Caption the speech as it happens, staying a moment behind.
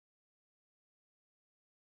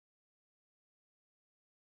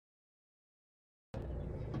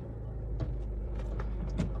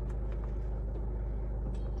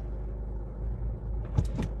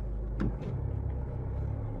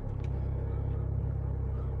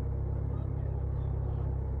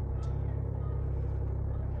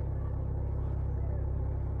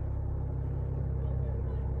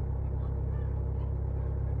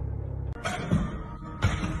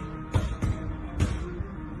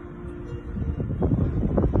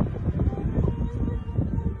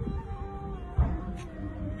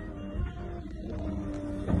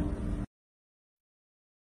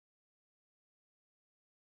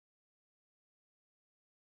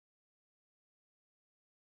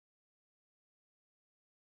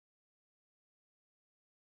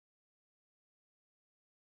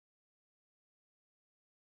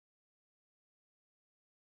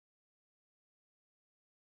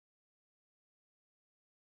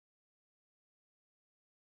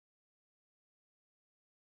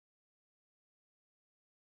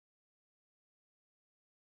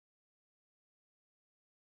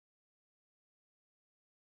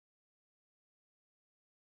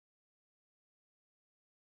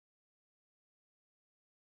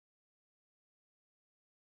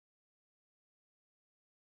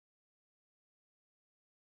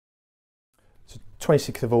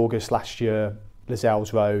26th of August last year,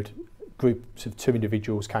 Lascelles Road, groups of 2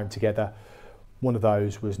 individuals came together. One of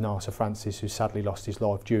those was Nasser Francis, who sadly lost his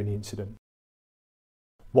life during the incident.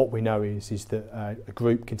 What we know is that a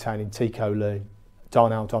group containing Tico Lee,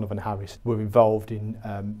 Darnell Donovan Harris were involved in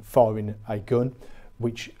firing a gun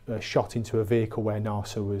which shot into a vehicle where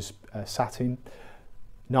Nasser was sat in.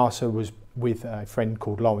 Nasser was with a friend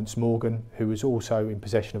called Lawrence Morgan, who was also in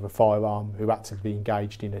possession of a firearm, who actively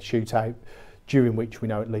engaged in a shootout, during which we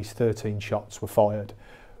know at least 13 shots were fired.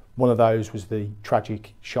 One of those was the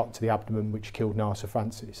tragic shot to the abdomen which killed Nasser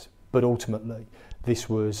Francis. But ultimately, this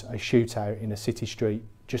was a shootout in a city street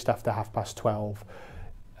just after 12:30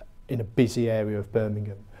 in a busy area of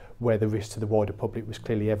Birmingham, where the risk to the wider public was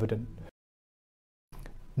clearly evident.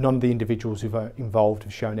 None of the individuals involved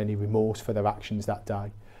have shown any remorse for their actions that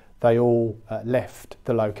day. They all left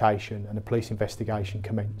the location and a police investigation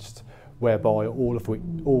commenced, whereby all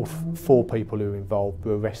 4 people who were involved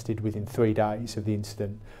were arrested within 3 days of the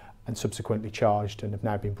incident and subsequently charged and have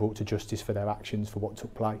now been brought to justice for their actions for what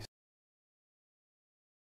took place.